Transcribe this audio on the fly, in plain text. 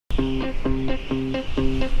What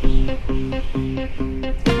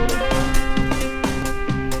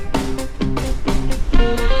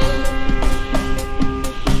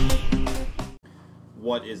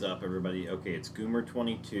is up, everybody? Okay, it's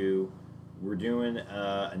Goomer22. We're doing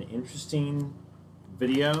an interesting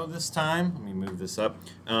video this time. Let me move this up.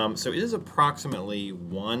 So it is approximately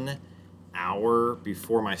 1 hour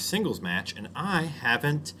before my singles match, and I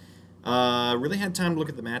haven't really had time to look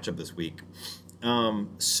at the matchup this week.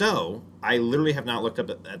 So I literally have not looked up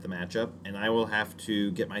at the matchup, and I will have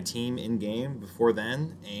to get my team in game before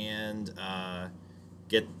then and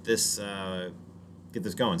get this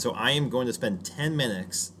going. So I am going to spend 10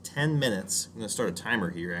 minutes. I'm going to start a timer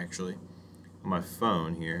here, actually, on my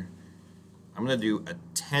phone here. I'm going to do a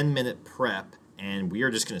 10-minute prep, and we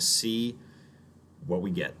are just going to see what we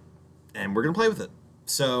get. And we're going to play with it.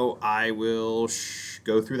 So I will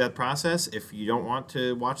go through that process. If you don't want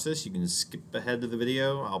to watch this, you can skip ahead to the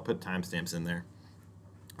video. I'll put timestamps in there.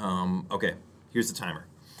 Okay, here's the timer.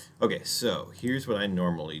 Okay, so here's what I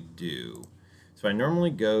normally do. So I normally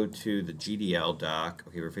go to the GDL doc.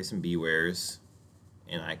 Okay, we're facing Bewears,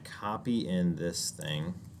 and I copy in this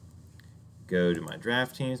thing. Go to my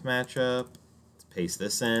draft teams matchup. Let's paste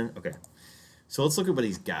this in. Okay, so let's look at what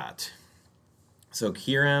he's got. So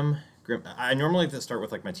Kirim, I normally like to start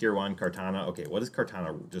with like my tier 1 Kartana. Okay, what does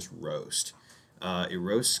Kartana just roast? It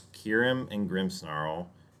roasts Kirim and Grimmsnarl.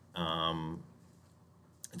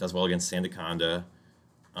 It does well against Sandaconda.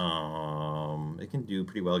 It can do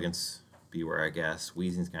pretty well against Beware, I guess.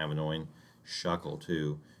 Weezing's kind of annoying. Shuckle,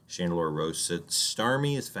 too. Chandelure roasts it.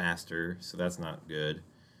 Starmie is faster, so that's not good.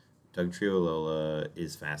 Dugtrio Lola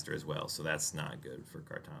is faster as well, so that's not good for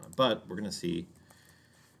Kartana. But we're going to see.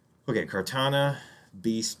 Okay, Kartana,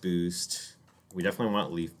 Beast Boost. We definitely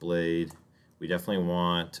want Leaf Blade. We definitely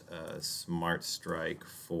want Smart Strike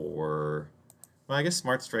for... Well, I guess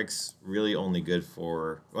Smart Strike's really only good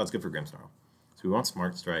for... Well, it's good for Grimmsnarl. So we want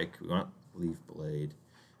Smart Strike. We want Leaf Blade.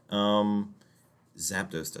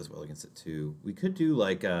 Zapdos does well against it too. We could do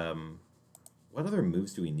like what other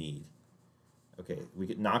moves do we need? Okay, we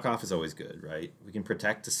could Knockoff is always good, right? We can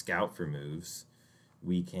Protect to scout for moves.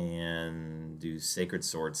 We can do Sacred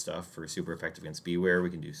Sword stuff for super effective against Beware. We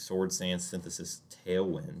can do Sword Stance, Synthesis,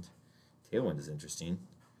 Tailwind. Tailwind is interesting.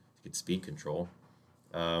 You get speed control.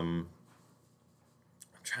 I'm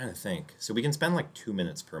trying to think. So we can spend like 2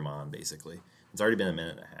 minutes per mon basically. It's already been a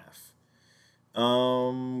minute and a half.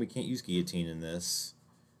 We can't use Guillotine in this.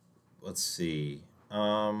 Let's see.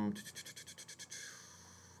 And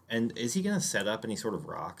is he gonna set up any sort of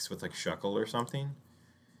rocks with like Shuckle or something?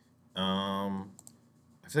 I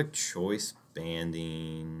feel like Choice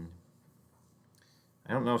Banding.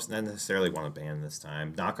 I don't know if I necessarily want to ban this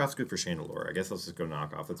time. Knockoff's good for Chandelure. I guess let's just go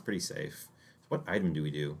Knockoff. That's pretty safe. So what item do we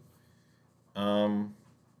do? I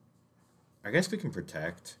guess we can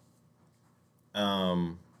Protect.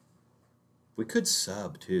 We could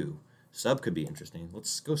sub too. Sub could be interesting.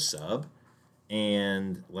 Let's go sub,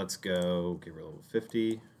 and let's go. Okay, we're level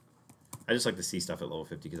 50. I just like to see stuff at level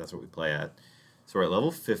 50 because that's what we play at. So we're at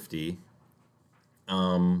level 50.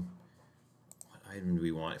 What item do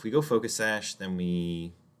we want? If we go Focus Sash, then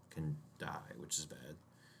we can die, which is bad.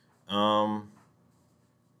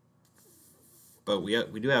 But we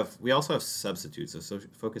also have substitutes. So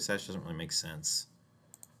Focus Sash doesn't really make sense.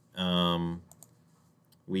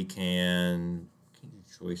 We can do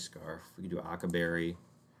Choice Scarf. We can do Akaberry.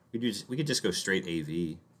 We could just go straight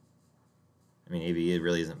AV. I mean, AV it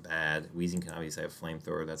really isn't bad. Weezing can obviously have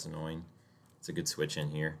Flamethrower. That's annoying. It's a good switch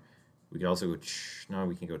in here. We could also go... No,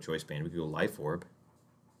 we can go Choice Band. We could go Life Orb.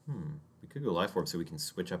 We could go Life Orb so we can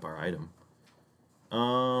switch up our item.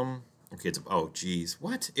 Okay, it's... Oh, geez.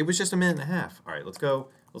 What? It was just a minute and a half. All right, let's go.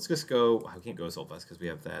 Let's just go... I can't go Assault Vest because we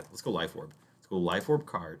have that. Let's go Life Orb. Let's go Life Orb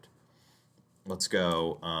card. Let's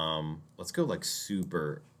go like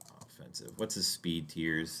super offensive. What's his speed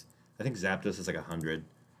tiers? I think Zapdos is like 100.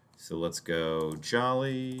 So let's go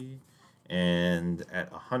Jolly. And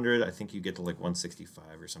at 100, I think you get to like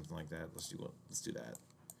 165 or something like that. Let's do that.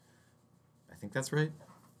 I think that's right.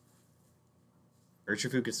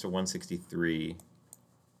 Urshifu gets to 163.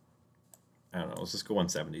 I don't know. Let's just go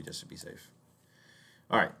 170 just to be safe.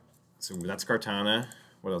 All right. So that's Kartana.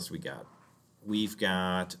 What else do we got? We've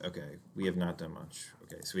got, okay, we have not done much.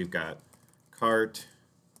 Okay, so we've got Cart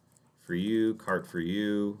for you, Cart for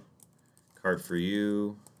you, Cart for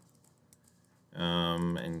you,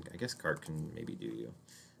 and I guess Cart can maybe do you.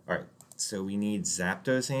 All right, so we need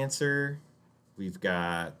Zapdos answer. We've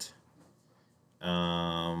got,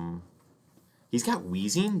 he's got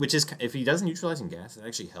Weezing, which is, if he doesn't neutralizing gas, it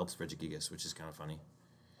actually helps Regigigas, which is kind of funny.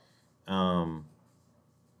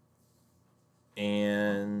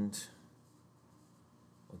 And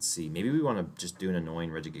let's see, maybe we want to just do an annoying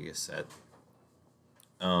Regigigas set.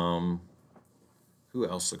 Who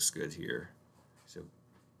else looks good here? So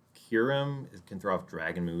Kyurem can throw off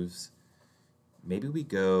dragon moves. Maybe we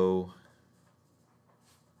go.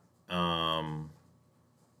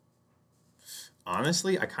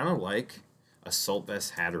 Honestly, I kind of like Assault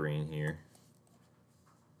Vest Hatterene here.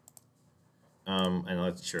 And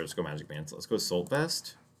let's go Magic Band. So let's go Assault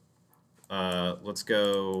Vest. Let's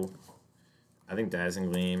go. I think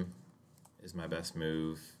Dazzling Gleam is my best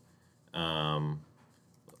move.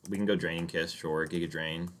 We can go Draining Kiss, sure, Giga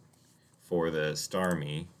Drain for the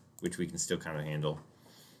Starmie, which we can still kind of handle.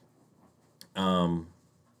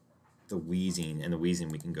 The Wheezing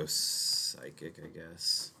we can go Psychic, I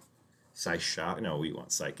guess. Psyshock, no, we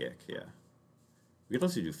want Psychic, yeah. We could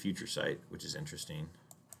also do Future Sight, which is interesting.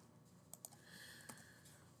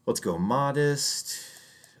 Let's go Modest.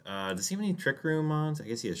 Does he have any Trick Room mons? I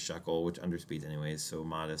guess he has Shuckle, which underspeeds anyways, so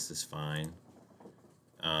Modest is fine.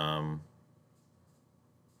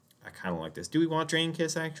 I kind of like this. Do we want Drain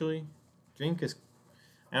Kiss, actually? Drain Kiss,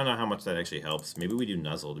 I don't know how much that actually helps. Maybe we do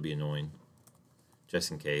Nuzzle to be annoying,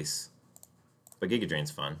 just in case. But Giga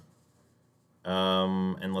Drain's fun.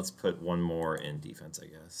 And let's put one more in defense, I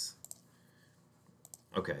guess.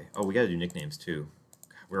 Okay. Oh, we got to do nicknames, too.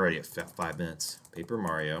 We're already at 5 minutes. Paper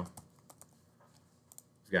Mario.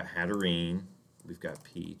 We've got Hatterene. We've got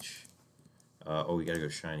Peach. Oh, we got to go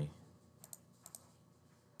Shiny.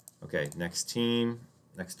 Okay, next team.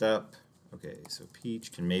 Next up. Okay, so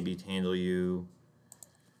Peach can maybe handle you.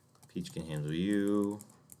 Peach can handle you.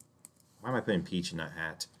 Why am I putting Peach in that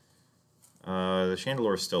hat? The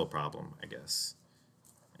Chandelure is still a problem, I guess.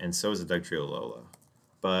 And so is the Dugtrio Lola.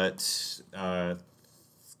 But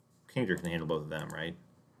Kingdra can handle both of them, right?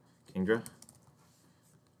 Kingdra?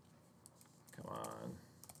 Come on.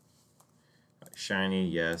 Right, Shiny,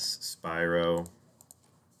 yes. Spyro.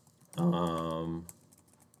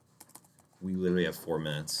 We literally have 4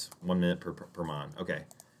 minutes. 1 minute per mon. Okay.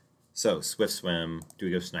 So, Swift Swim. Do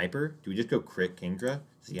we go Sniper? Do we just go Crit Kingdra?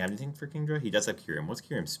 Does he have anything for Kingdra? He does have Kyurem. What's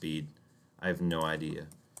Kyurem's speed? I have no idea.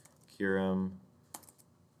 Kyurem.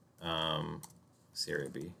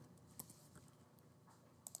 Cerebi.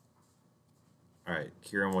 Alright,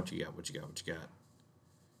 Kyurem, what you got? What you got?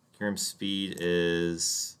 Kyurem's speed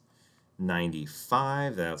is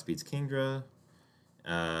 95. That outspeeds Kingdra.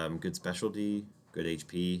 Good specialty. Good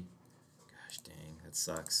HP. Gosh dang, that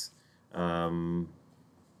sucks.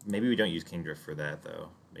 Maybe we don't use Kingdra for that, though.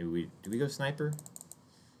 Do we go Sniper?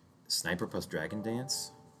 Sniper plus Dragon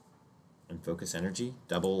Dance? And Focus Energy?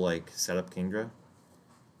 Double, like, setup Kingdra?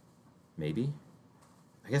 Maybe?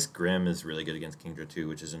 I guess Grim is really good against Kingdra, too,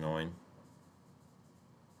 which is annoying.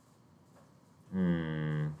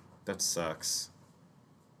 That sucks.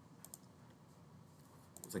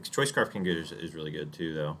 It's like Choice Scarf Kingdra is really good,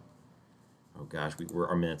 too, though. Oh, gosh,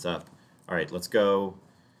 our minute's up. All right, let's go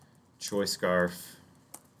Choice Scarf.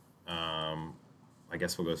 I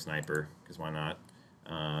guess we'll go Sniper, because why not?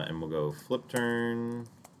 And we'll go Flip Turn.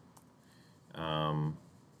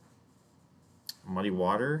 Muddy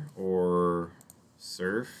Water or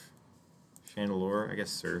Surf. Chandelure, I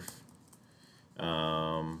guess Surf. We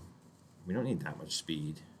don't need that much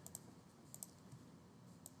speed.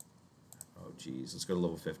 Oh, geez. Let's go to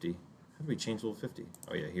level 50. How do we change level 50?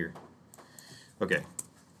 Oh, yeah, here. Okay.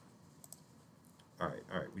 All right.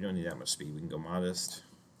 We don't need that much speed. We can go Modest.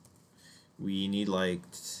 We need, like,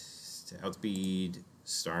 to outspeed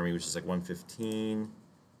Starmie, which is, like, 115.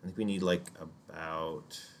 I think we need, like,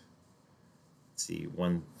 about... Let's see.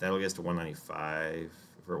 That'll get us to 195.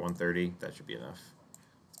 If we're at 130, that should be enough.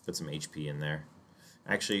 Let's put some HP in there.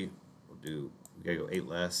 Actually, we gotta go 8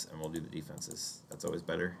 less, and we'll do the defenses. That's always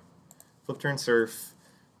better. Flip Turn Surf.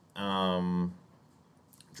 Draco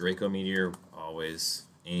Meteor, always.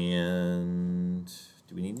 And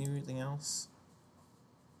do we need anything else?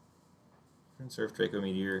 Surf, Draco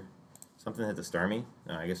Meteor. Something hit the Starmie?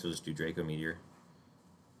 No, I guess we'll just do Draco Meteor.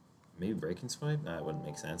 Maybe Breaking Swipe? No, that wouldn't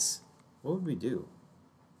make sense. What would we do?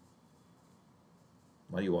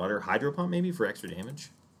 Muddy Water? Hydro Pump maybe for extra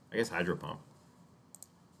damage? I guess Hydro Pump.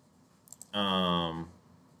 And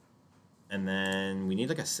then we need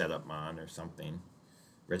like a setup mon or something.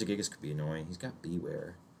 Regigigas could be annoying. He's got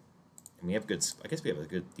Bewear. And we have good... I guess we have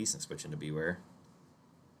a decent switch into Bewear.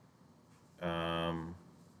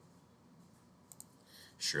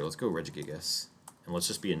 Sure, let's go Regigigas. And let's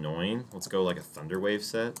just be annoying. Let's go like a Thunder Wave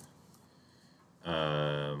set.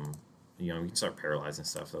 We can start paralyzing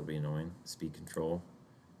stuff. That'll be annoying. Speed control.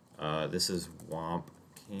 This is Womp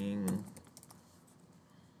King.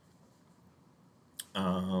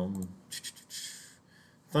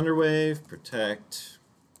 Thunderwave, protect.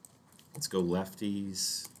 Let's go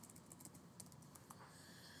lefties.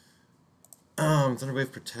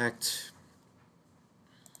 Thunderwave, protect.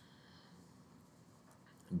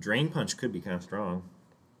 Drain Punch could be kind of strong.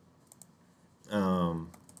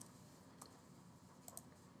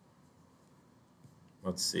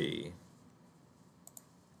 Let's see.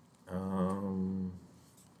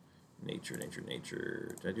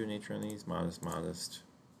 Nature. Did I do nature on these? Modest.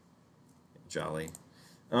 Jolly.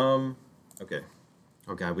 Okay.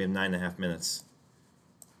 Oh god, we have 9.5 minutes.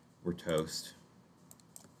 We're toast.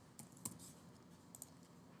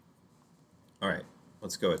 Alright,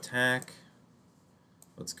 let's go attack.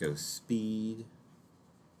 Let's go speed.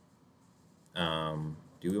 Do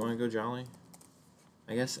we want to go jolly?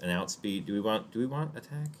 I guess an outspeed. Do we want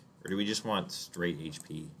attack? Or do we just want straight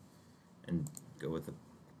HP? And go with the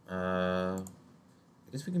I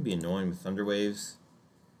guess we can be annoying with Thunder Waves.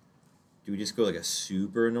 Do we just go like a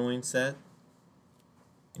super annoying set?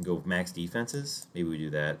 And go with max defenses? Maybe we do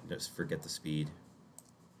that. Just forget the speed.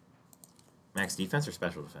 Max defense or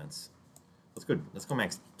special defense? Let's go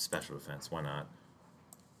max special defense. Why not?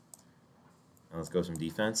 And let's go some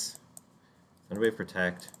defense. Thunderwave,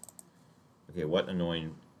 protect. Okay, what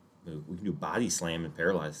annoying move? We can do body slam and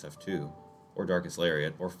paralyze stuff too. Or Darkest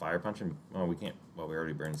Lariat. Or fire punch and oh we can't well we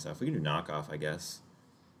already burned stuff. We can do knockoff, I guess.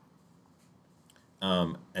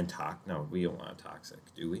 And no, we don't want a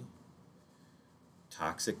toxic, do we?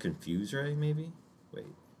 Toxic Confuse Ray, maybe? Wait,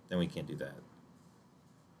 then we can't do that.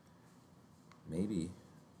 Maybe.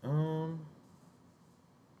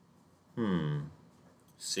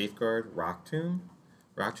 Safeguard, Rock Tomb.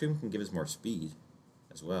 Rock Tomb can give us more speed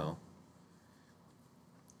as well.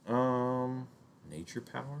 Nature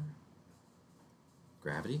Power.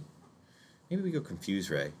 Gravity. Maybe we go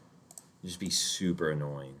Confuse Ray. Just be super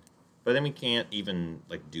annoying. But then we can't even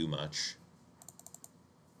like do much.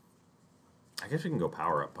 I guess we can go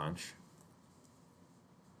Power Up Punch.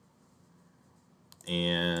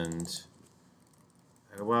 And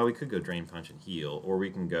well, we could go Drain Punch and heal, or we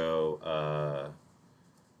can go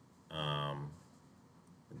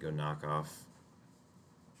knockoff.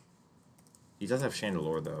 He does have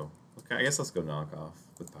Chandelure though. Okay, I guess let's go knockoff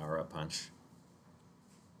with Power Up Punch.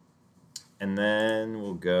 And then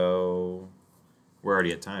we'll go. We're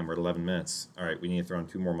already at time. We're at 11 minutes. All right, we need to throw in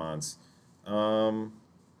 2 more mods.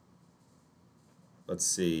 Let's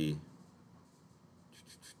see.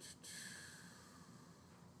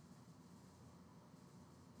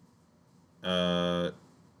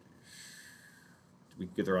 We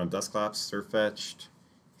could throw on Dusclops, Surfetched.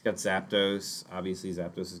 He's got Zapdos. Obviously,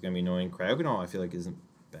 Zapdos is going to be annoying. Cryogonal, I feel like, isn't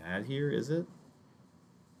bad here, is it?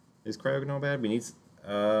 Is Cryogonal bad? We need.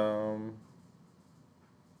 Cryogonal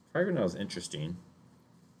is interesting.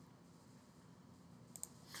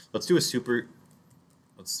 Let's do a super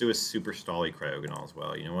stally Cryogonal as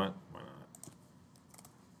well. You know what? Why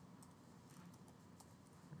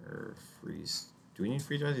not? Or freeze. Do we need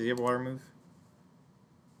freeze dry? Does he have a water move?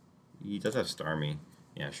 He does have Starmie.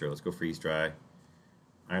 Yeah, sure. Let's go freeze dry.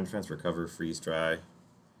 Iron Defense, recover, freeze dry.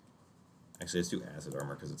 Actually, let's do acid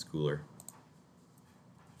armor because it's cooler.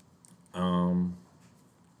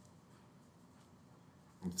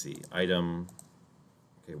 Let's see. Item.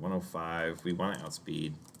 Okay, 105. We want to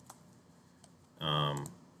outspeed.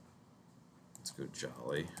 Let's go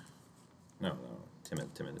jolly. No. Timid.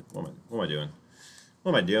 What am I doing?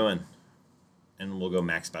 What am I doing? And we'll go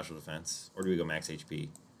max special defense. Or do we go max HP?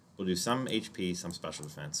 We'll do some HP, some special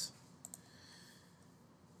defense.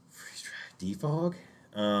 Freeze dry. Defog.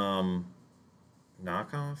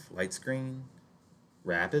 Knockoff. Light screen.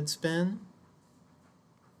 Rapid spin.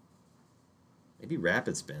 Maybe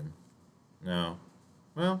rapid spin. No.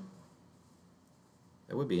 Well,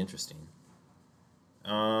 that would be interesting.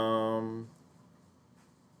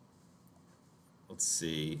 Let's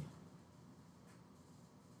see.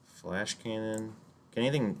 Flash cannon. Can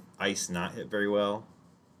anything ice not hit very well?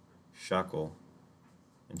 Shuckle.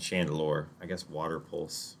 And Chandelure. I guess water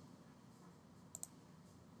pulse.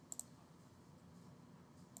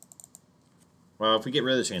 Well, if we get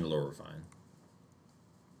rid of the Chandelure, we're fine.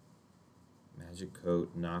 Magic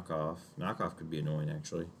Coat, knockoff. Knockoff could be annoying,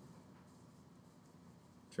 actually.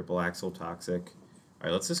 Triple Axle, toxic. All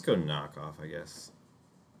right, let's just go knockoff, I guess.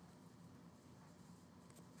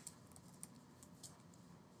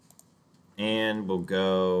 And we'll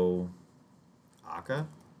go Aka,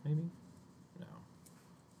 maybe? No.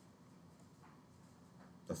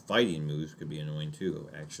 The fighting moves could be annoying too,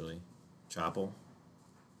 actually. Chopple.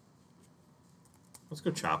 Let's go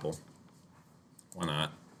Chopple. Why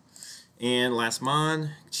not? And last mon.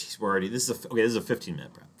 Jeez, we're already. This is a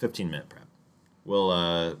 15-minute prep. 15-minute prep.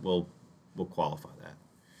 We'll qualify that.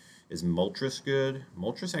 Is Moltres good?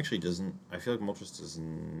 Moltres actually doesn't. I feel like Moltres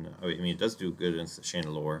doesn't. Oh, I mean, it does do good against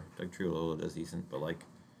Chandelure. Dugtrio does decent, but like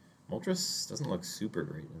Moltres doesn't look super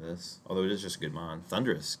great in this. Although it is just a good mon.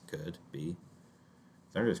 Thundurus could be.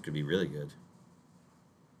 Thundurus could be really good.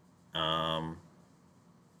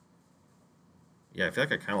 Yeah, I feel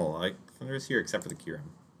like I kind of like Thundurus here, except for the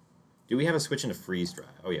Kyurem. Do we have a switch into Freeze Dry?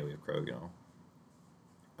 Oh yeah, we have Croagno.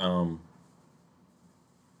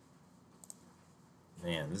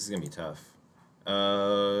 Man, this is gonna be tough.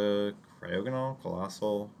 Cryogonal,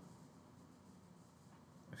 Colossal.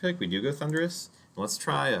 I feel like we do go Thundurus. Let's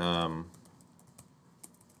try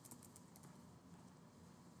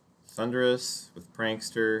Thundurus with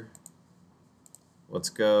Prankster. Let's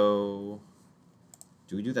go.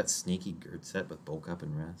 Do we do that sneaky Gert set with Bulk Up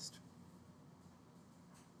and Rest?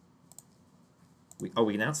 We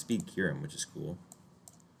can outspeed Kyurem, which is cool.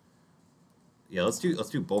 Yeah, let's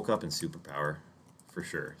do Bulk Up and Superpower for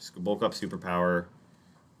sure. Bulk Up, Superpower.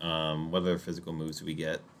 What other physical moves do we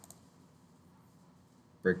get?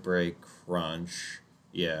 Brick Break, Crunch.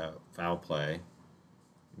 Yeah, Foul Play.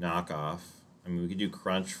 Knock Off. I mean, we could do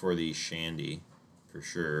Crunch for the Shandy for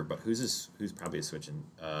sure. But who's probably switching?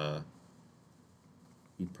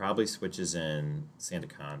 He probably switches in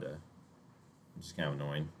Sandaconda, which is kind of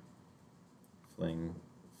annoying. Fling,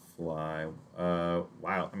 Fly.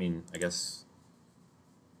 Wow. I mean, I guess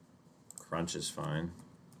Crunch is fine.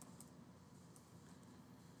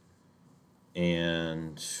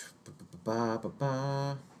 And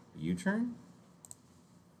U-turn?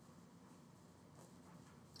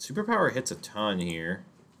 Superpower hits a ton here.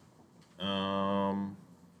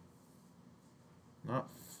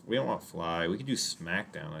 We don't want Fly. We could do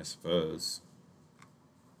Smackdown, I suppose.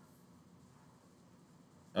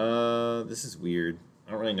 This is weird.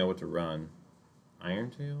 I don't really know what to run.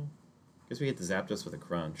 Iron Tail? Guess we get the Zapdos with a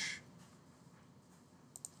Crunch.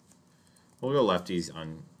 We'll go lefties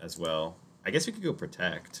on as well. I guess we could go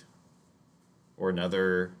Protect. Or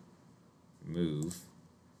another move.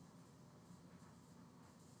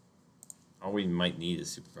 All we might need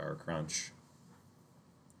is Superpower Crunch.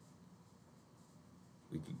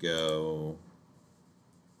 We could go...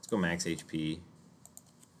 Let's go max HP.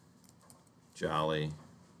 Jolly.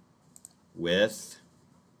 With...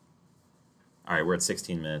 Alright, we're at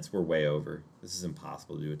 16 minutes. We're way over. This is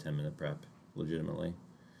impossible to do a 10-minute prep, legitimately.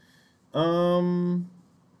 I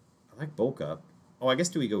like Bulk Up. Oh, I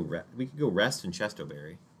guess we could go Rest and Chesto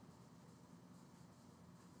Berry.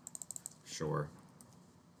 Sure.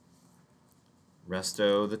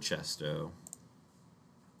 Resto the Chesto.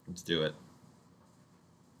 Let's do it.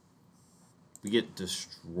 We get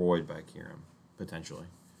destroyed by Kyurem, potentially.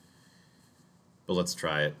 But let's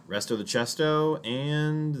try it. Resto the Chesto,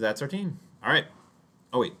 and that's our team. All right.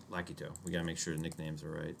 Oh, wait. Lakito. We got to make sure the nicknames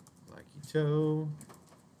are right. Lakito.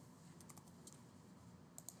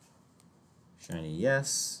 Shiny,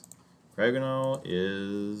 yes. Cryogonal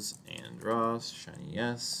is Andros. Shiny,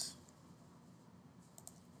 yes.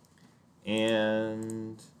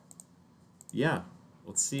 And yeah,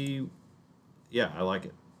 let's see. Yeah, I like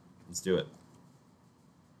it. Let's do it.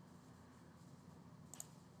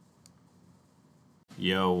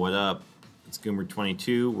 Yo, what up? It's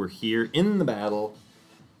Goomer22. We're here in the battle.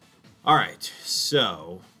 All right,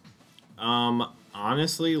 so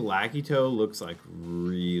honestly, Lakito looks like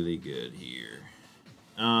really good here.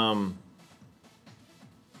 I'm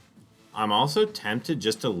also tempted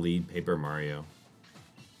just to lead Paper Mario.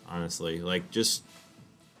 Honestly, like, just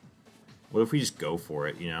what if we just go for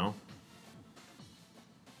it, you know?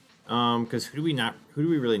 Because who do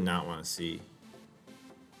we really not want to see?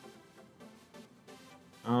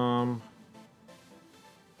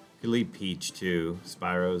 Could lead Peach too.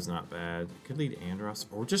 Spyro's not bad. Could lead Andros,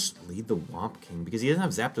 or just lead the Womp King because he doesn't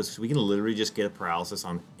have Zapdos. So we can literally just get a paralysis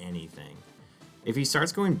on anything. If he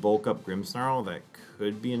starts going Bulk Up Grimmsnarl, that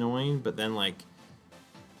could be annoying. But then like,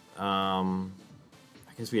 I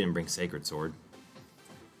guess we didn't bring Sacred Sword.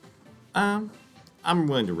 I'm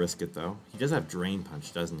willing to risk it though. He does have Drain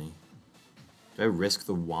Punch, doesn't he? Do I risk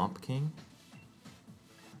the Womp King?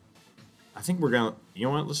 I think we're gonna, you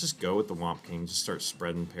know what, let's just go with the Womp King, just start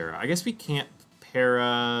spreading para. I guess we can't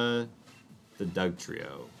para the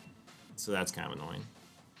Dugtrio, so that's kind of annoying.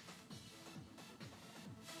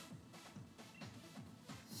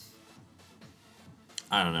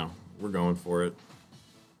 I don't know, we're going for it.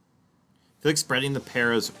 I feel like spreading the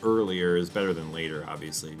paras earlier is better than later,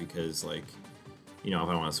 obviously, because, like, you know, if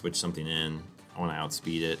I want to switch something in, I want to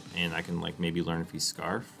outspeed it, and I can, like, maybe learn if he's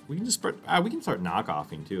Scarf. We can just spread, we can start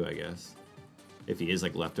knockoffing too, I guess. If he is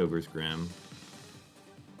like Leftovers Grim.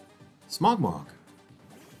 Smogmog.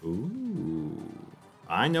 Ooh.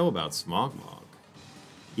 I know about Smogmog.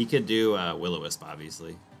 He could do Will-O-Wisp,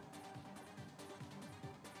 obviously.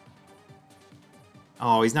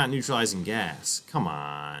 Oh, he's not neutralizing gas. Come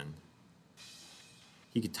on.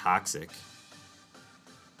 He could Toxic,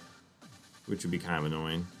 which would be kind of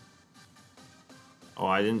annoying. Oh,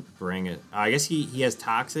 I didn't bring it. I guess he has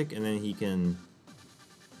Toxic, and then he can...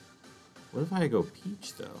 What if I go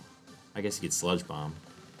Peach, though? I guess he could Sludge Bomb.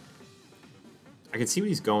 I can see what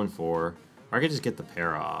he's going for. Or I could just get the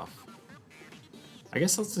Para off. I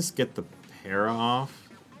guess let's just get the Para off.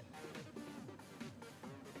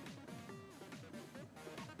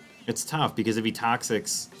 It's tough, because if he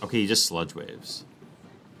Toxics... Okay, he just Sludge Waves.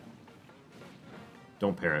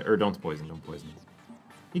 Don't Para... Or don't Poison, don't Poison.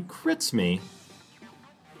 He crits me.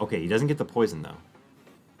 Okay, he doesn't get the Poison, though.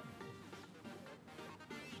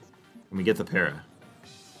 And we get the Para.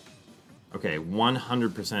 Okay,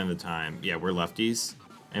 100% of the time. Yeah, we're lefties,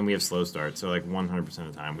 and we have slow start, so like 100%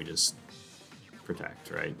 of the time we just protect,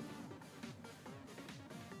 right?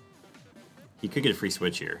 He could get a free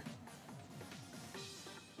switch here.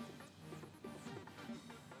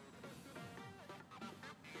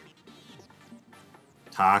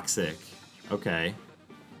 Toxic. Okay.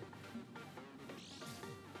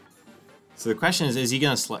 So the question is he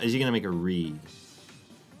gonna make a read?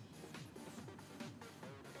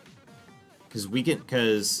 Because we can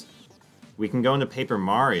go into Paper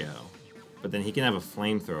Mario, but then he can have a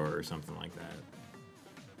flamethrower or something like that.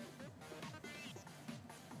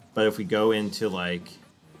 But if we go into like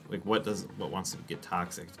what wants to get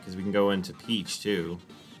Toxic? Because we can go into Peach too.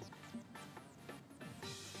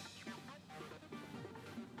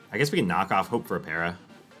 I guess we can knock off Hope for a Para.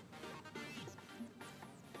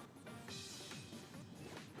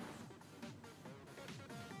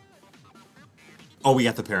 Oh, we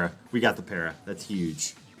got the Para. We got the Para. That's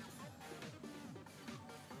huge.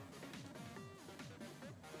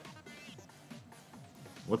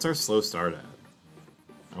 What's our slow start at?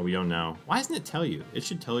 Oh, we don't know. Why doesn't it tell you? It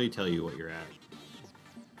should totally tell you what you're at.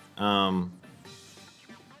 I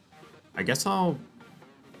guess I'll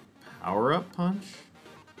Power Up Punch.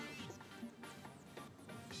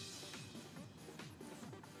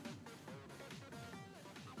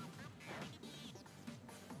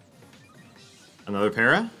 Another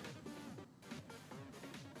Para?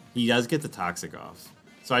 He does get the Toxic off.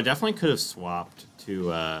 So I definitely could have swapped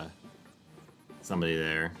to somebody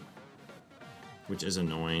there, which is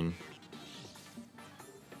annoying.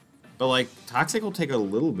 But like, Toxic will take a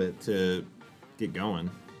little bit to get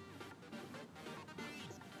going.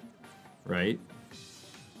 Right?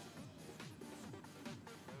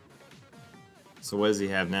 So what does he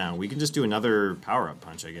have now? We can just do another Power-Up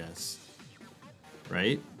Punch, I guess.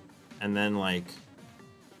 Right? And then, like,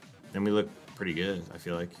 then we look pretty good, I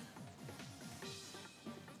feel like.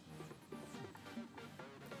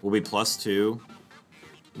 We'll be +2.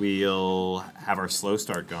 We'll have our slow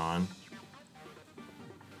start gone.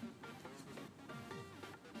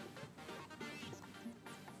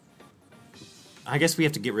 I guess we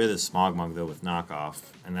have to get rid of the Smog Mug, though, with Knockoff.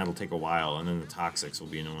 And that'll take a while, and then the Toxics will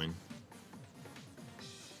be annoying.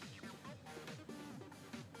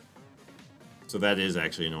 So that is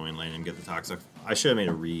actually annoying, letting him get the Toxic. I should have made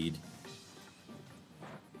a read.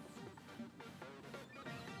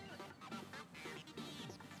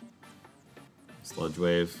 Sludge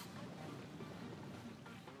Wave.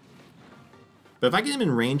 But if I get him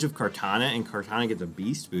in range of Kartana and Kartana gets a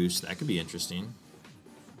Beast Boost, that could be interesting.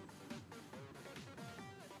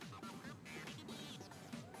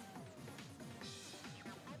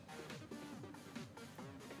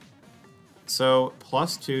 So,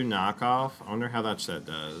 +2 knockoff. I wonder how much that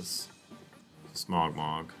does. Smog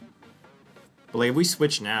Mog. But like, if we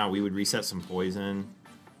switch now, we would reset some poison.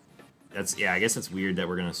 That's, yeah, I guess it's weird that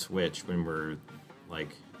we're gonna switch when we're, like,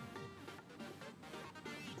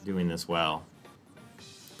 doing this well.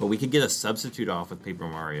 But we could get a substitute off with Paper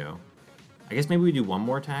Mario. I guess maybe we do one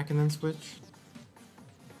more attack and then switch?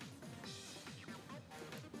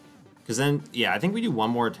 Because then, yeah, I think we do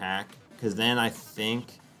one more attack. Because then I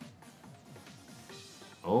think...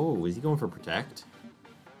 Oh, is he going for Protect?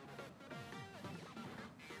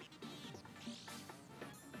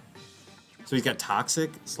 So he's got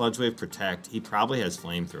Toxic, Sludge Wave, Protect. He probably has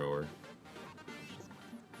Flamethrower.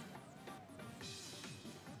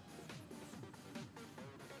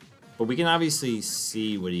 But we can obviously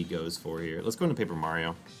see what he goes for here. Let's go into Paper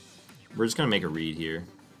Mario. We're just going to make a read here.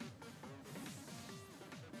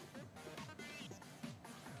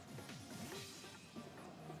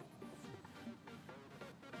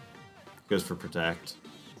 Goes for Protect.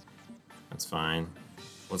 That's fine.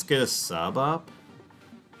 Let's get a sub up.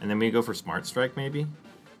 And then we go for Smart Strike, maybe?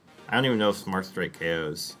 I don't even know if Smart Strike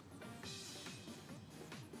KOs.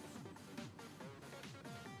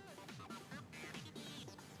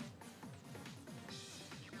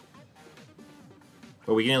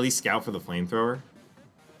 But we can at least scout for the flamethrower.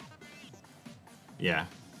 Yeah.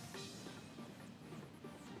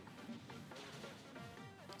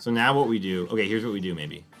 So now what we do... Okay, here's what we do,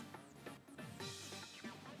 maybe.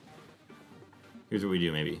 Here's what we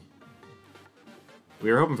do, maybe.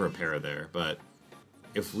 We were hoping for a para there, but...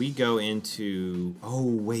 If we go into... Oh,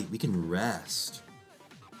 wait, we can rest.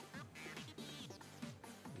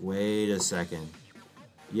 Wait a second.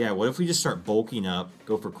 Yeah, what if we just start bulking up,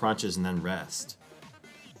 go for crunches, and then rest?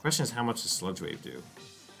 Question is, how much does Sludge Wave do?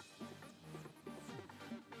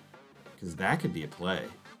 Because that could be a play.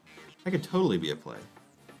 That could totally be a play.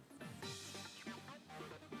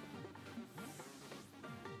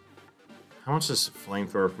 How much does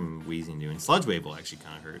Flamethrower from Wheezing do? And Sludge Wave will actually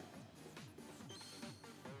kind of hurt.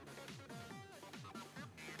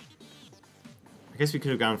 I guess we could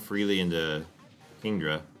have gone freely into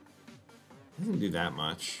Kingdra. Doesn't do that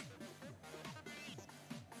much.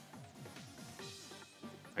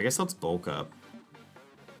 I guess let's bulk up.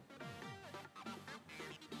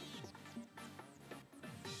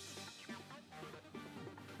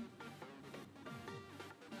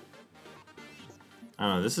 I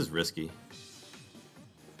don't know, this is risky.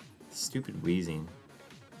 Stupid Wheezing.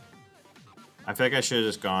 I feel like I should have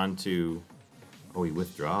just gone to... Oh, he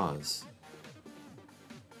withdraws.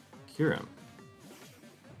 Cure him.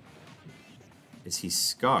 Is he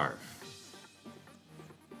Scarf?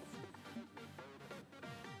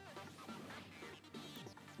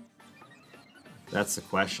 That's the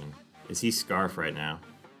question. Is he Scarf right now?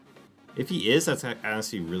 If he is, that's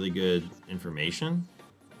honestly really good information.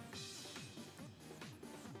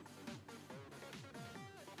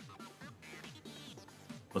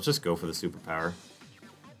 Let's just go for the superpower.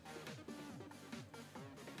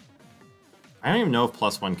 I don't even know if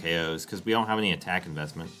 +1 KOs, because we don't have any attack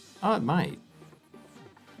investment. Oh, it might.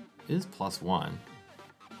 It is +1.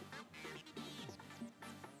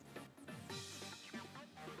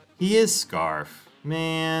 He is Scarf.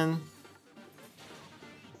 Man.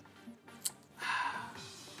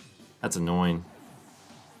 That's annoying.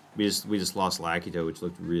 We just lost Lakito, which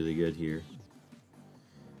looked really good here.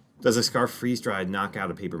 Does a Scarf Freeze Dry knock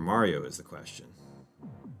out a Paper Mario is the question.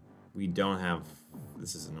 We don't have...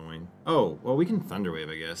 This is annoying. Oh, well, we can Thunder Wave,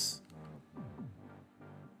 I guess.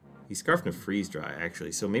 He's Scarfed a Freeze Dry,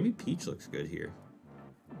 actually, so maybe Peach looks good here.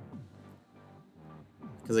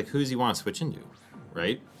 Because, like, who does he want to switch into,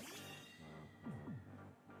 right?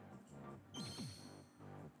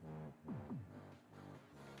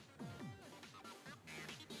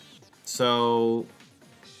 So...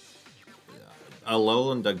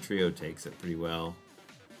 Alolan Dugtrio takes it pretty well.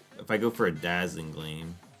 If I go for a Dazzling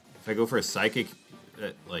Gleam, if I go for a Psychic,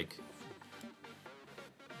 like...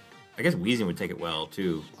 I guess Wheezing would take it well,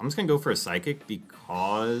 too. I'm just going to go for a Psychic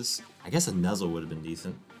because... I guess a Nuzzle would have been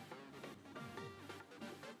decent.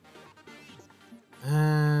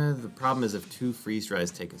 The problem is if 2 Freeze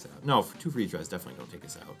Dries take us out. No, 2 Freeze Dries definitely don't take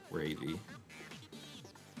us out. We're AV.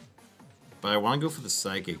 But I want to go for the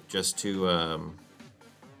Psychic just to...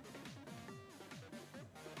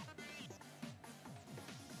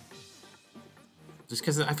 Just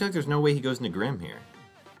because I feel like there's no way he goes into Grim here.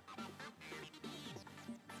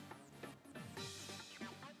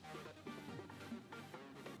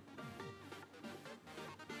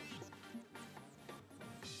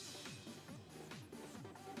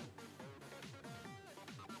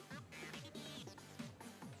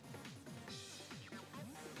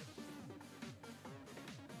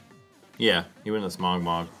 Yeah, he went in the Smog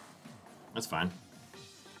Mog. That's fine.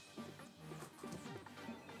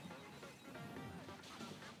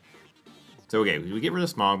 So, okay, we get rid of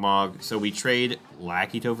Smog Mog. So we trade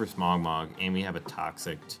Lakito for Smog Mog, and we have a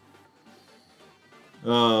Toxic.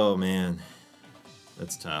 Oh, man.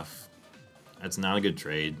 That's tough. That's not a good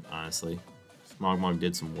trade, honestly. Smog Mog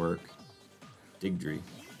did some work. Digdry.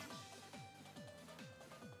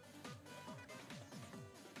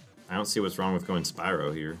 I don't see what's wrong with going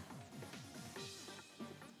Spyro here.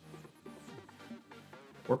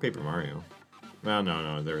 Or Paper Mario. Well,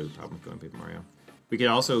 no, there is a problem with going Paper Mario. We could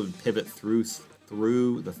also pivot through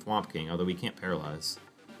the Thwomp King, although we can't paralyze.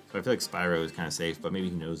 So I feel like Spyro is kind of safe, but maybe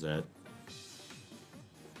he knows that.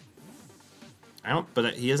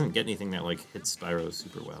 But he doesn't get anything that, like, hits Spyro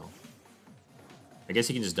super well. I guess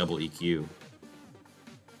he can just double EQ.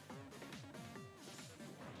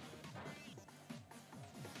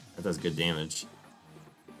 That does good damage.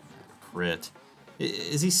 Crit.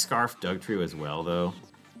 Is he Scarf Dugtrio as well, though?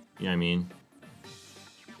 You know what I mean?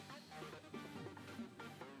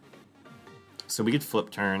 So we could Flip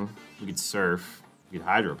Turn, we could Surf, we could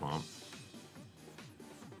Hydro Pump.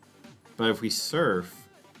 But if we Surf,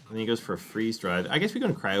 and then he goes for a Freeze Drive, I guess we go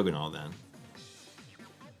to Cryogonal then.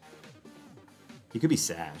 He could be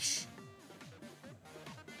Sash.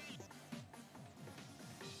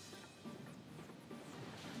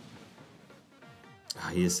 Ah,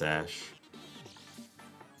 he is Sash.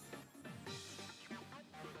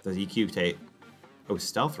 Does EQ take... Oh,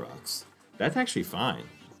 Stealth Rocks. That's actually fine.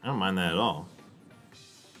 I don't mind that at all.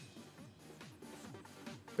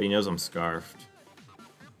 But he knows I'm Scarfed.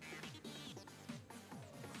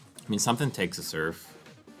 I mean, something takes a Surf.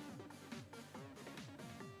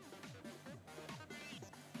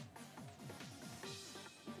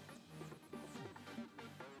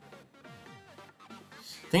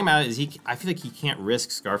 The thing about it is I feel like he can't risk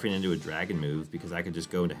Scarfing into a Dragon move because I could just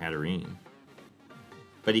go into Hatterene.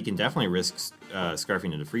 But he can definitely risk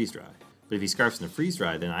Scarfing into Freeze Dry. But if he Scarfs into Freeze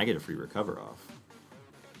Dry, then I get a free recover off.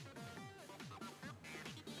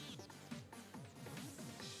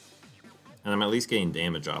 And I'm at least getting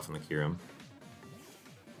damage off on the Kyurem.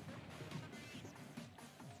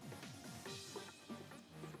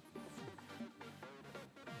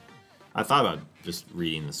 I thought about just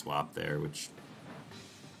reading the swap there, which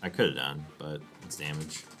I could have done, but it's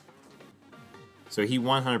damage. So he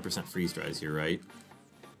 100% freeze dries here, right?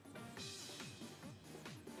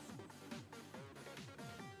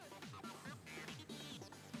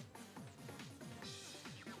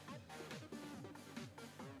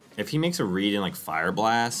 If he makes a read in like Fire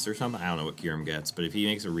Blast or something, I don't know what Kyurem gets, but if he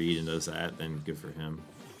makes a read and does that, then good for him.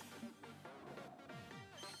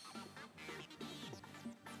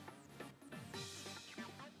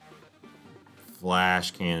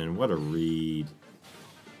 Flash Cannon, what a read.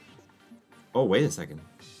 Oh, wait a second.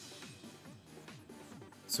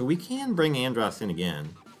 So we can bring Andros in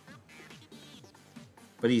again.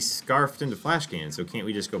 But he's scarfed into Flash Cannon, so can't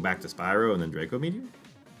we just go back to Spyro and then Draco Meteor?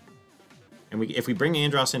 And if we bring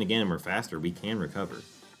Andros in again and we're faster, we can recover.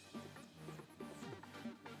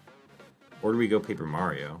 Or do we go Paper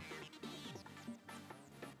Mario?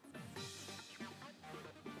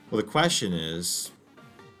 Well, the question is...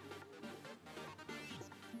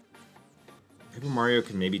 Paper Mario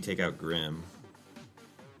can maybe take out Grim.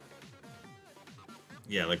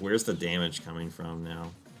 Yeah, like where's the damage coming from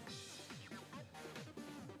now?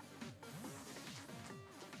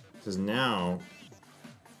 Because now...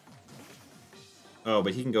 Oh,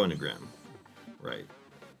 but he can go into Grim. Right.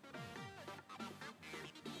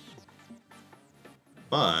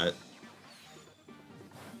 But...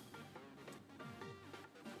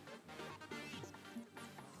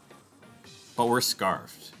 we're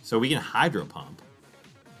scarfed. So we can Hydro Pump.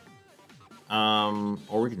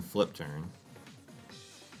 Or we can Flip Turn.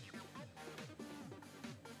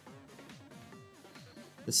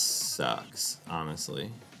 This sucks,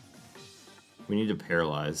 honestly. We need to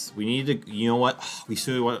Paralyze. We need to, you know what? We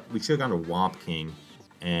should have gone to Womp King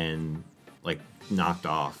and like knocked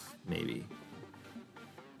off, maybe.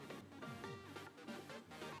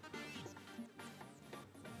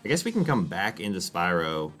 I guess we can come back into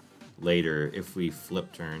Spyro later if we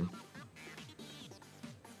Flip Turn.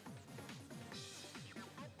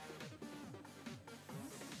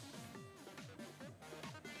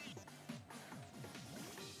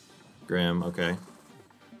 Grim, okay.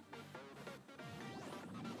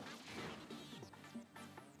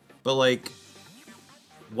 But like,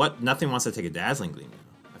 what? Nothing wants to take a Dazzling Gleam now.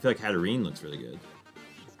 I feel like Hatterene looks really good.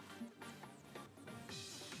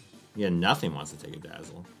 Yeah, nothing wants to take a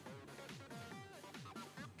Dazzle.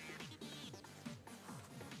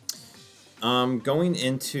 Going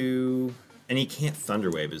into... And he can't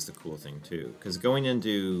Thunder Wave is the cool thing, too. Because going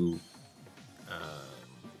into...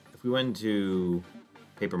 if we went into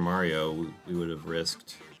Paper Mario, we would have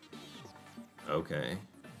risked... Okay.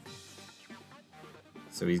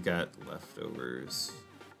 So he's got leftovers.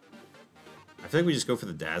 I feel like we just go for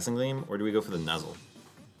the Dazzling Gleam, or do we go for the Nuzzle?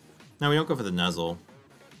 No, we don't go for the Nuzzle.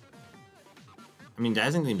 I mean,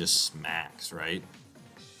 Dazzling Gleam just smacks, right?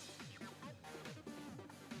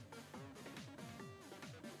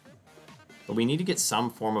 But we need to get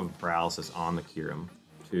some form of paralysis on the Kyurem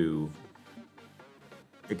to...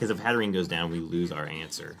 Because if Hatterene goes down, we lose our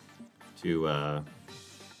answer to...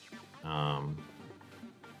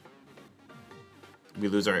 we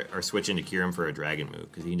lose our switch into Kyurem for a Dragon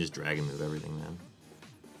move, because he can just Dragon move everything then.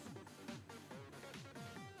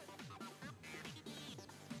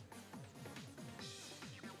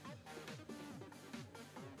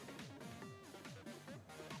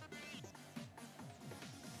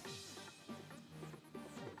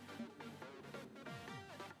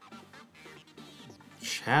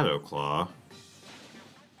 Shadow Claw.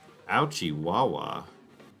 Ouchie Wawa.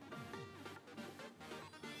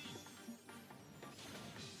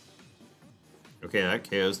 Okay, that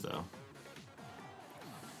KOs though.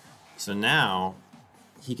 So now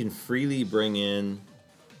he can freely bring in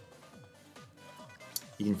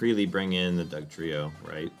the Dugtrio,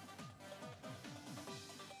 right?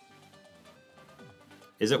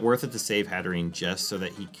 Is it worth it to save Hatterene just so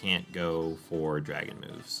that he can't go for dragon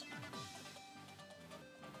moves?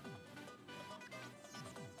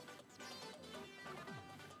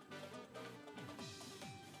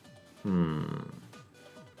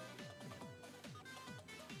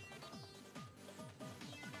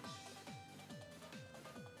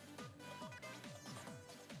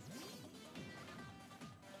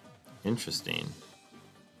 Interesting.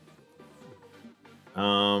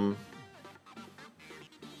 Oh,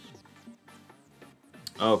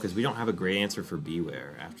 because we don't have a great answer for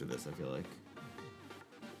Bewear after this, I feel like.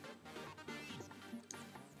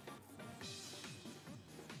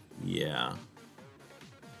 Yeah.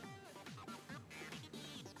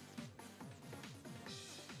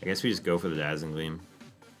 I guess we just go for the Dazzling Gleam.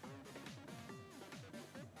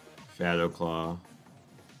 Shadow Claw.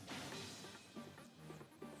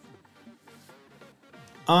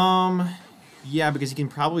 Yeah, because he can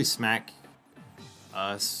probably smack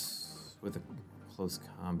us with a close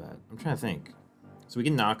combat. I'm trying to think. So we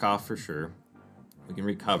can knock off for sure. We can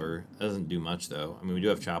recover. That doesn't do much though. I mean, we do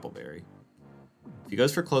have Choppleberry. If he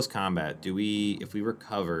goes for close combat, if we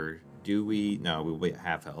recover, no, we wait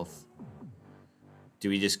half health. Do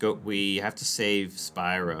we just go, we have to save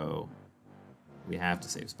Spyro. We have to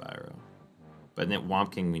save Spyro. But in that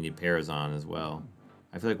Womp King, we need Parazon as well.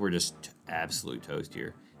 I feel like we're just absolute toast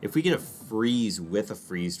here. If we get a freeze with a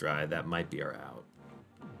freeze dry, that might be our out.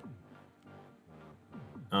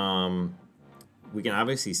 We can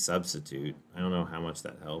obviously substitute. I don't know how much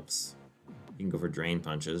that helps. You can go for Drain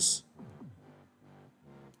Punches.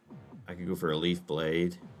 I could go for a Leaf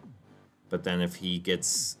Blade. But then if he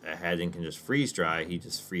gets ahead and can just freeze dry, he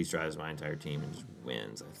just freeze dries my entire team and just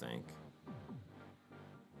wins, I think.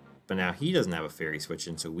 But now he doesn't have a fairy switch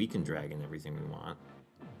in, so we can drag in everything we want.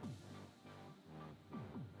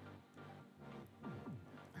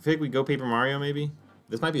 I feel like we go Paper Mario, maybe?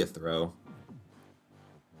 This might be a throw.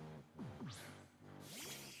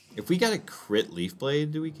 If we got a crit Leaf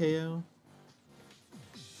Blade, do we KO?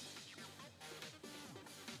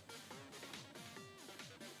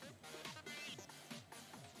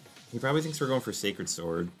 He probably thinks we're going for Sacred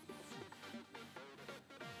Sword.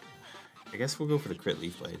 I guess we'll go for the crit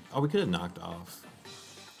Leaf Blade. Oh, we could have knocked off.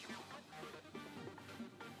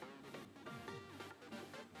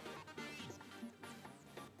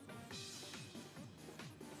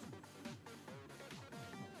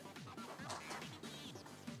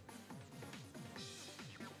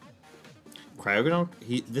 Cryogonal,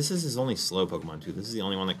 this is his only slow Pokemon too. This is the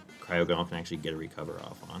only one that Cryogonal can actually get a recover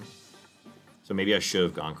off on. So maybe I should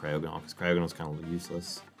have gone Cryogonal, because Cryogonal's kind of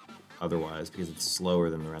useless otherwise, because it's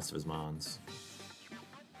slower than the rest of his Mons.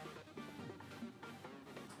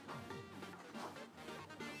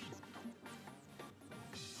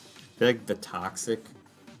 I feel like the Toxic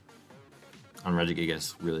on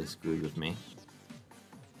Regigigas really screwed with me.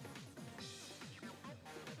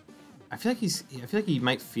 I feel like he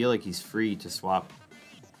might feel like he's free to swap.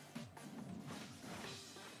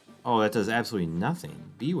 Oh, that does absolutely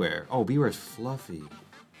nothing. Bewear. Oh, Bewear's fluffy.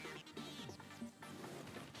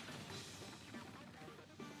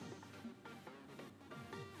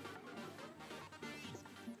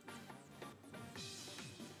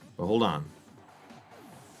 But hold on.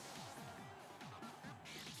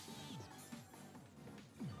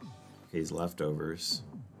 Okay, he's leftovers.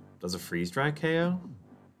 Does a freeze dry KO?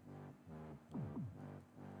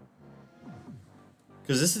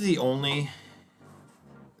 Because this is the only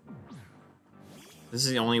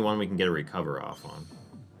one we can get a recover off on.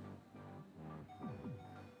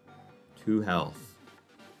 2 health.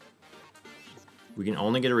 We can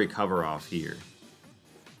only get a recover off here.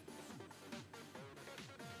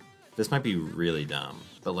 This might be really dumb,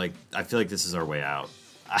 but like I feel like this is our way out.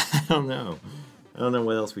 I don't know. I don't know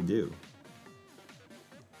what else we do.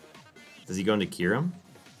 Does he go into Kyurem?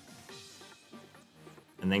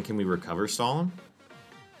 And then can we recover stall him?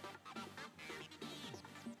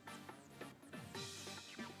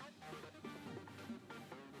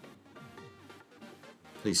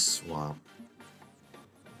 Please swap.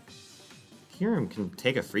 Kyurem can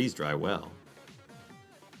take a freeze dry well.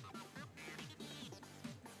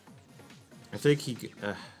 I think he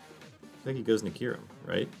goes into Kyurem,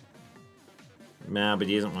 right? Nah, but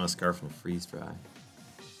he doesn't want to Scarf and freeze dry.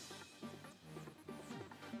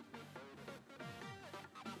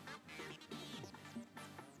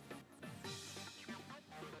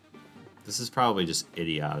 This is probably just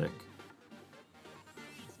idiotic.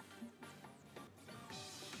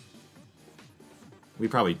 We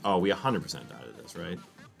probably... Oh, we 100% dotted this, right?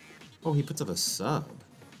 Oh, he puts up a sub.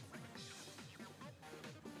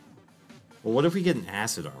 Well, what if we get an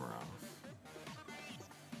acid armor off?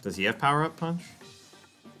 Does he have power-up punch?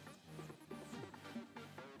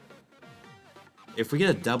 If we get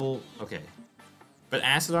a double... Okay. But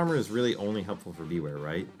acid armor is really only helpful for Bewear,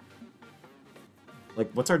 right? Like,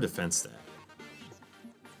 what's our defense stat?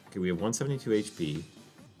 Okay, we have 172 HP.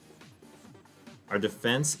 Our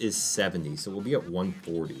defense is 70, so we'll be at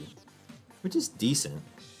 140. Which is decent.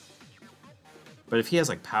 But if he has,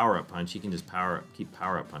 like, power-up punch, he can just keep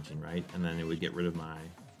power-up punching, right? And then it would get rid of my...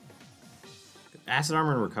 Acid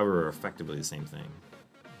armor and recover are effectively the same thing.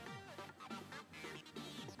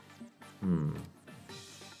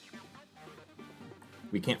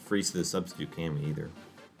 We can't freeze to the substitute, can we, either?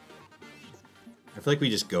 I feel like we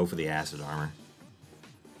just go for the acid armor.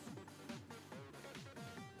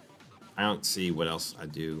 I don't see what else I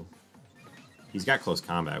do. He's got close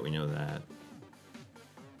combat, we know that.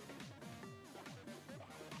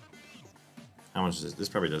 How much does this? This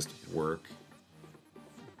probably does work.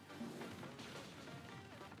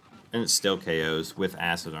 And it still KOs with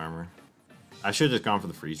acid armor. I should have just gone for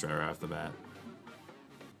the freeze dry right off the bat.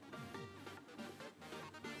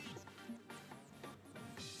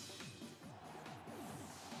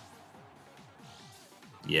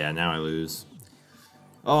 Yeah, now I lose.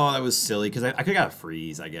 Oh, that was silly, because I could have got a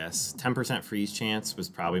freeze, I guess. 10% freeze chance was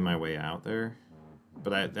probably my way out there.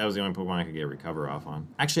 But that was the only Pokemon I could get a recover off on.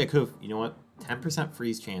 Actually, I could have, you know what? 10%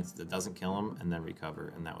 freeze chance that doesn't kill him, and then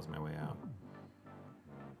recover, and that was my way out.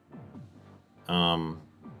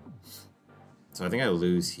 So I think I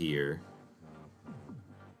lose here.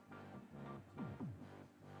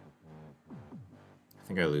 I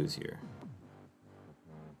think I lose here.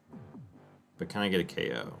 But can I get a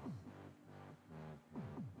KO?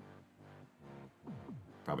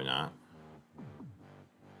 Probably not.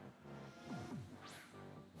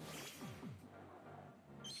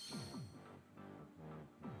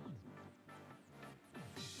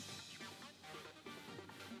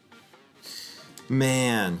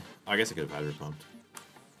 Man, I guess I could have hydro pumped.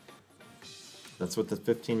 That's what the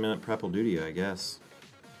 15-minute prep will do to you, I guess.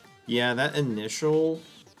 Yeah, that initial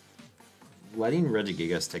letting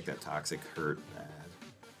Regigigas take that toxic hurt bad.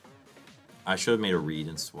 I should have made a read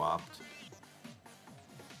and swapped.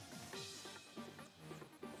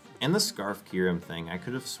 And the Scarf Kyurem thing, I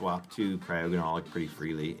could have swapped to Cryogonolic pretty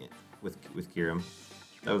freely with Kyurem.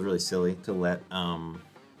 That was really silly to let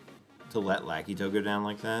Lakito go down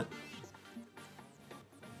like that.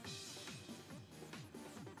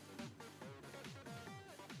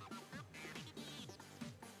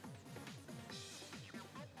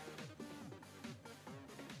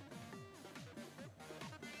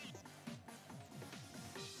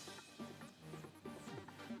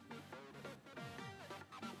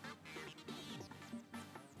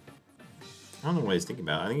 I don't know what he's thinking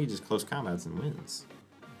about. I think he just close combats and wins.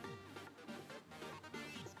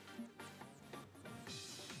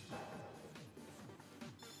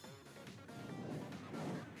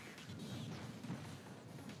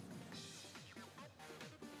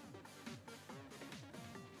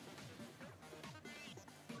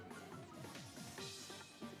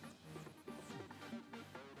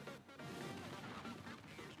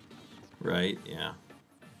 Right, yeah.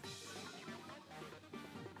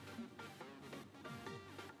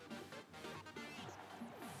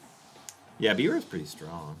 Yeah, Bewear is pretty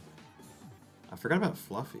strong. I forgot about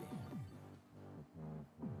Fluffy.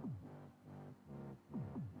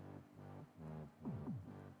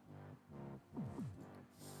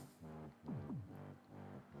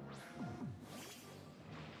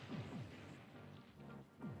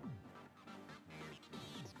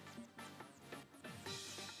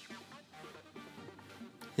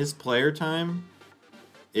 His player time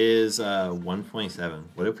is 127.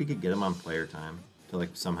 What if we could get him on player time to like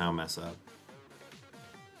somehow mess up?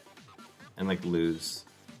 And like lose.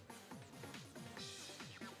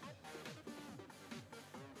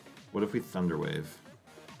 What if we Thunder Wave?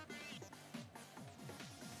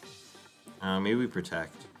 Maybe we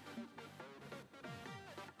protect.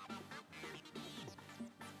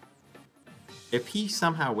 If he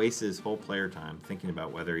somehow wastes his whole player time thinking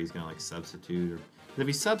about whether he's gonna like substitute, or if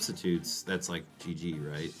he substitutes, that's like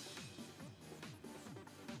GG, right?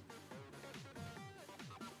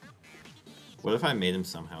 What if I made him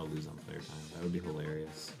somehow lose on player time? That would be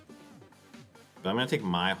hilarious. But I'm going to take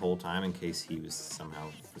my whole time in case he was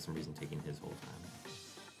somehow, for some reason, taking his whole time.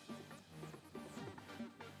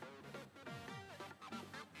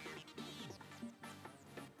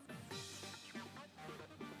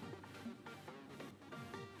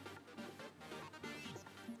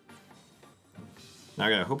 Now I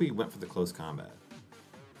gotta hope he went for the close combat.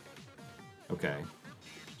 Okay.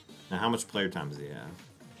 Now how much player time does he have?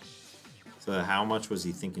 So how much was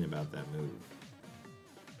he thinking about that move?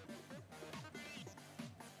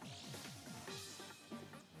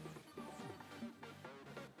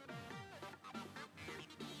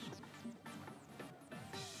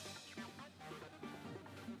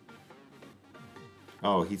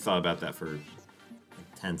 Oh, he thought about that for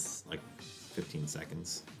like 15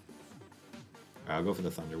 seconds. All right, I'll go for the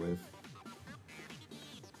Thunder Wave.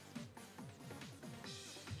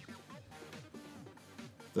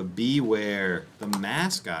 The Bewear, the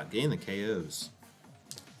mascot, getting the KOs.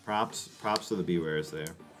 Props to the Bewears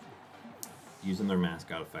there. Using their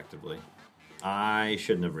mascot effectively. I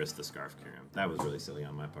shouldn't have risked the Scarf Carry. That was really silly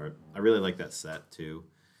on my part. I really like that set too.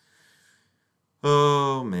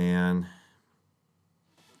 Oh man.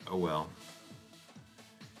 Oh well.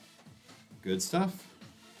 Good stuff.